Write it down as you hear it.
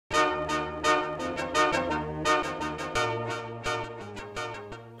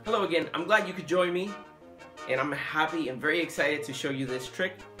So again, I'm glad you could join me, and I'm happy and very excited to show you this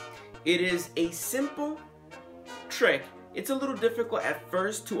trick. It is a simple trick. It's a little difficult at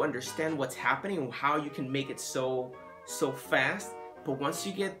first to understand what's happening and how you can make it so fast, but once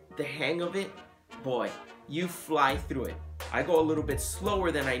you get the hang of it, boy, you fly through it. I go a little bit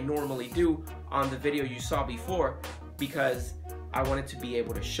slower than I normally do on the video you saw before because I wanted to be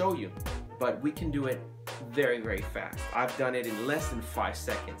able to show you, but we can do it very fast. I've done it in less than 5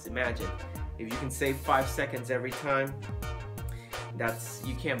 seconds. Imagine if you can save 5 seconds every time.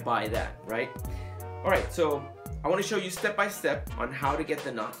 You can't buy that, right? All right, so I want to show you step by step on how to get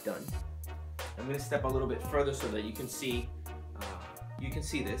the knot done. I'm going to step a little bit further so that you can see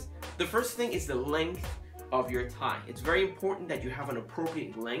this. The first thing is the length of your tie. It's very important that you have an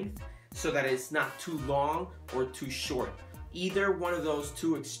appropriate length so that it's not too long or too short. Either one of those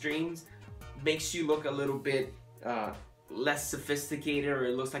two extremes makes you look a little bit less sophisticated, or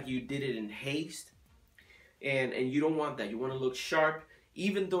it looks like you did it in haste, and you don't want that. You want to look sharp.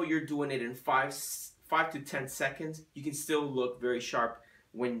 Even though you're doing it in 5 to 10 seconds, you can still look very sharp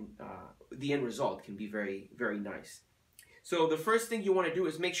when the end result can be very nice. So the first thing you want to do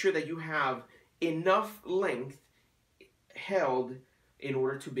is make sure that you have enough length held in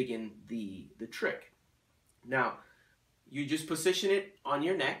order to begin the trick. Now, you just position it on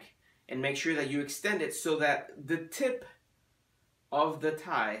your neck and make sure that you extend it so that the tip of the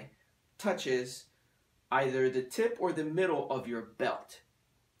tie touches either the tip or the middle of your belt.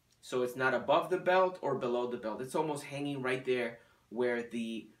 So it's not above the belt or below the belt. It's almost hanging right there where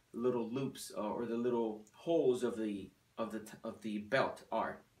the little loops or the little holes of the belt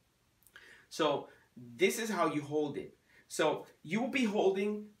are. So this is how you hold it. So you will be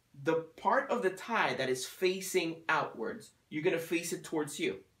holding the part of the tie that is facing outwards. You're going to face it towards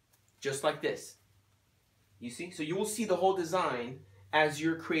you, just like this. You see? So you will see the whole design as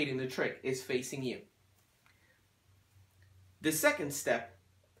you're creating the trick is facing you. The second step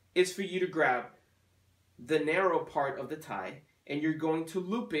is for you to grab the narrow part of the tie and you're going to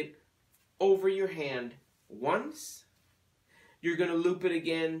loop it over your hand once. You're going to loop it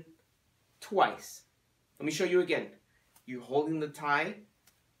again twice. Let me show you again. You're holding the tie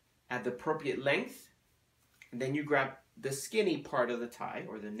at the appropriate length, and then you grab the skinny part of the tie,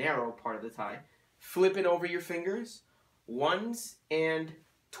 or the narrow part of the tie, flip it over your fingers once and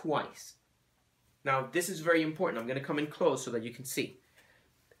twice. Now, this is very important. I'm going to come in close so that you can see.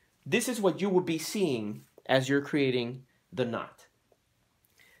 This is what you will be seeing as you're creating the knot.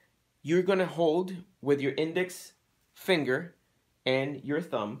 You're going to hold with your index finger and your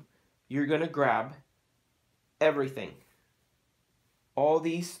thumb. You're going to grab everything. All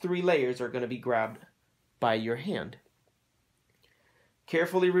these 3 layers are going to be grabbed by your hand.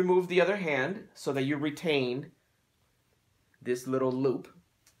 Carefully remove the other hand so that you retain this little loop.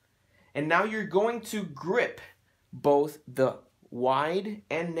 And now you're going to grip both the wide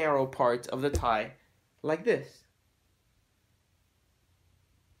and narrow parts of the tie like this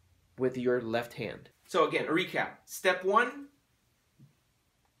with your left hand. So again, a recap. Step 1,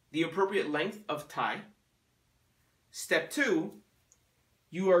 the appropriate length of tie. Step 2,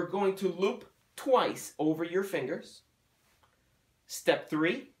 you are going to loop twice over your fingers. Step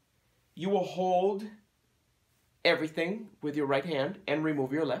 3, you will hold everything with your right hand and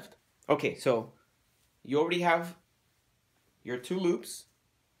remove your left. Okay, so you already have your 2 loops.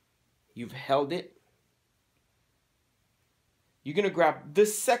 You've held it. You're going to grab the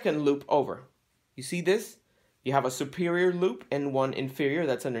second loop over. You see this? You have a superior loop and one inferior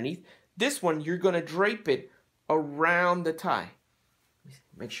that's underneath. This one, you're going to drape it around the tie.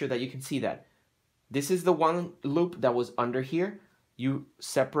 Make sure that you can see that. This is the one loop that was under here. You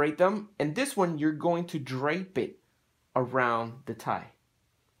separate them, and this one you're going to drape it around the tie.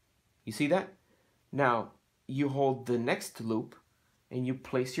 You see that? Now you hold the next loop and you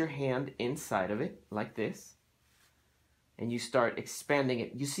place your hand inside of it like this, and you start expanding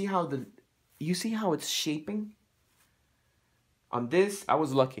it. You see how it's shaping? On this, I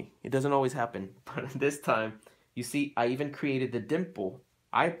was lucky. It doesn't always happen, but this time, you see, I even created the dimple.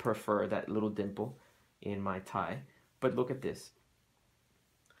 I prefer that little dimple in my tie, but look at this.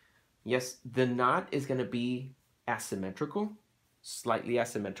 Yes, the knot is going to be asymmetrical, slightly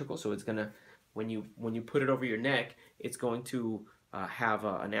asymmetrical, so it's going to, when you put it over your neck, it's going to have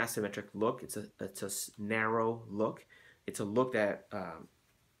an asymmetric look. It's a narrow look. It's a look that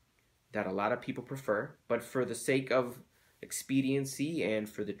that a lot of people prefer, but for the sake of expediency and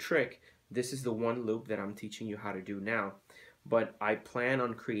for the trick, this is the one loop that I'm teaching you how to do now. But I plan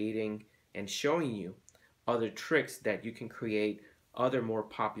on creating and showing you other tricks that you can create other more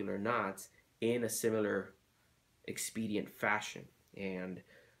popular knots in a similar expedient fashion. And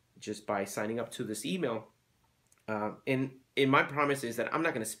just by signing up to this email. And my promise is that I'm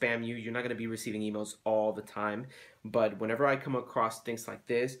not going to spam you. You're not going to be receiving emails all the time. But whenever I come across things like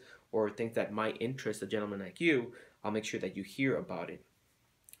this or things that might interest a gentleman like you, I'll make sure that you hear about it.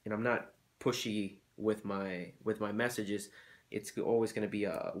 And I'm not pushy with my messages. It's always going to be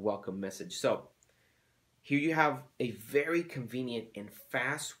a welcome message. So here you have a very convenient and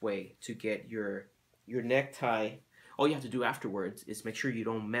fast way to get your necktie. All you have to do afterwards is make sure you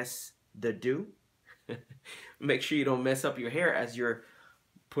don't mess the do. Make sure you don't mess up your hair as you're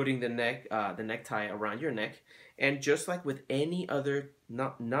putting the necktie around your neck. And just like with any other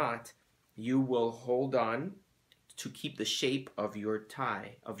knot, you will hold on to keep the shape of your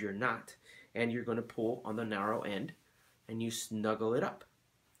tie, of your knot. And you're going to pull on the narrow end and you snuggle it up.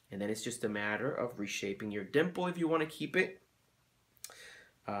 And then it's just a matter of reshaping your dimple if you want to keep it.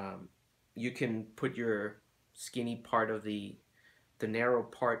 You can put your skinny part of the narrow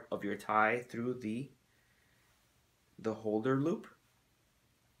part of your tie through the holder loop.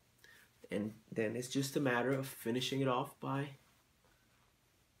 And then it's just a matter of finishing it off by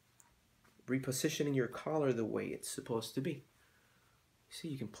repositioning your collar the way it's supposed to be. See,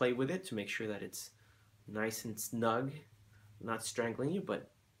 you can play with it to make sure that it's nice and snug, not strangling you,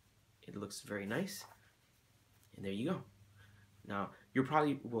 but it looks very nice. And there you go. Now, you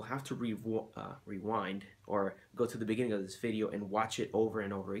probably will have to rewind or go to the beginning of this video and watch it over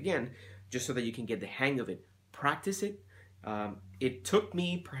and over again, just so that you can get the hang of it. Practice it. It took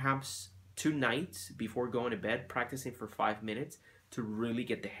me perhaps 2 nights before going to bed, practicing for 5 minutes to really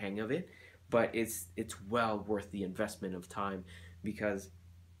get the hang of it. But it's well worth the investment of time, because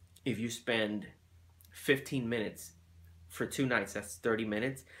if you spend 15 minutes for 2 nights, that's 30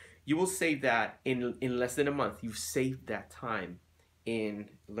 minutes. You will save that in less than a month. You've saved that time in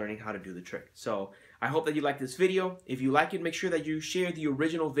learning how to do the trick. So I hope that you like this video. If you like it, make sure that you share the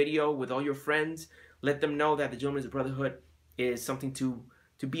original video with all your friends. Let them know that the Gentleman's Brotherhood is something to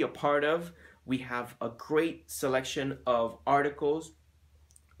be a part of. We have a great selection of articles.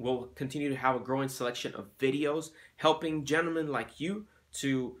 We'll continue to have a growing selection of videos helping gentlemen like you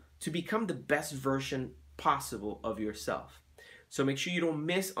to become the best version possible of yourself. So make sure you don't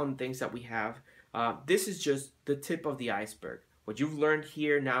miss on things that we have. This is just the tip of the iceberg. What you've learned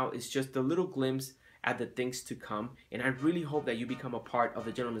here now is just a little glimpse at the things to come. And I really hope that you become a part of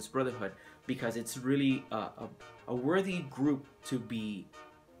the Gentleman's Brotherhood, because it's really a worthy group to be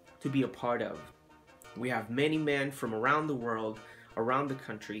a part of. We have many men from around the world, around the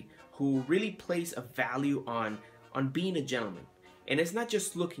country, who really place a value on being a gentleman. And it's not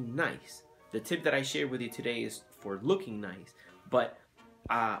just looking nice. The tip that I shared with you today is for looking nice, but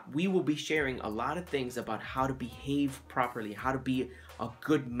we will be sharing a lot of things about how to behave properly, how to be a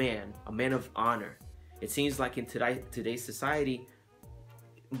good man, a man of honor. It seems like in today's society,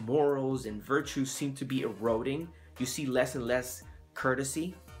 morals and virtues seem to be eroding. You see less and less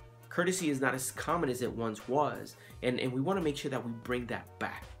courtesy. Courtesy is not as common as it once was, and we want to make sure that we bring that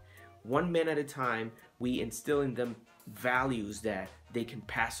back. One man at a time, we instill in them values that they can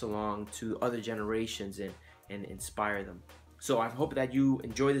pass along to other generations and inspire them. So I hope that you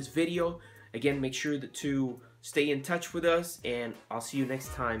enjoy this video. Again, make sure to stay in touch with us, and I'll see you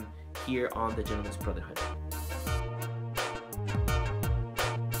next time here on the Gentleman's Brotherhood.